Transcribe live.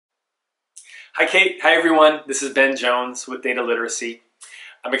Hi Kate, hi everyone. This is Ben Jones with Data Literacy.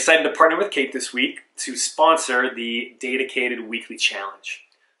 I'm excited to partner with Kate this week to sponsor the Datacated Weekly Challenge.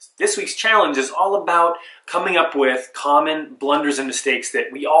 This week's challenge is all about coming up with common blunders and mistakes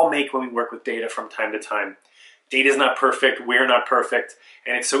that we all make when we work with data from time to time. Data is not perfect, we're not perfect,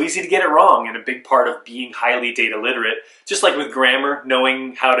 and it's so easy to get it wrong, and a big part of being highly data literate, just like with grammar,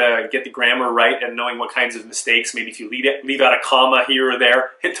 knowing how to get the grammar right and knowing what kinds of mistakes, maybe if you leave out a comma here or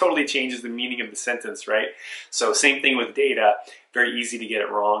there, it totally changes the meaning of the sentence, right? So same thing with data, very easy to get it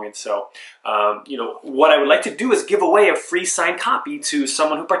wrong. And so, what I would like to do is give away a free signed copy to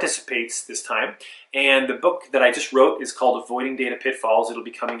someone who participates this time. And the book that I just wrote is called Avoiding Data Pitfalls. It'll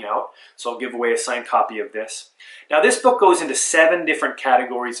be coming out, so I'll give away a signed copy of this. Now, this book goes into 7 different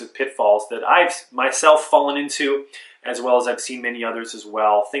categories of pitfalls that I've myself fallen into, as well as I've seen many others as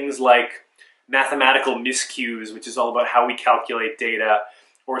well. Things like mathematical miscues, which is all about how we calculate data,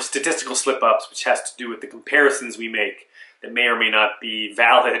 or statistical slip-ups, which has to do with the comparisons we make that may or may not be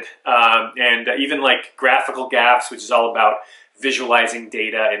valid, and even like graphical gaffes, which is all about visualizing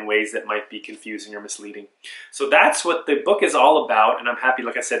data in ways that might be confusing or misleading. So that's what the book is all about, and I'm happy,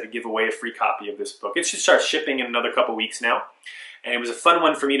 like I said, to give away a free copy of this book. It should start shipping in another couple weeks now, and it was a fun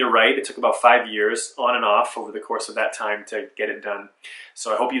one for me to write. It took about 5 years on and off over the course of that time to get it done.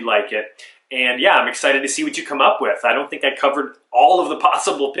 So I hope you like it. And yeah, I'm excited to see what you come up with. I don't think I covered all of the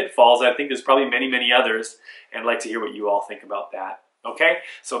possible pitfalls. I think there's probably many, many others, and I'd like to hear what you all think about that. Okay,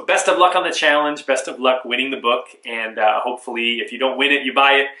 so best of luck on the challenge, best of luck winning the book, and hopefully if you don't win it, you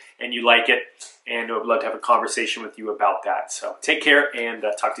buy it and you like it, and I would love to have a conversation with you about that. So take care and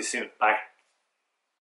talk to you soon. Bye.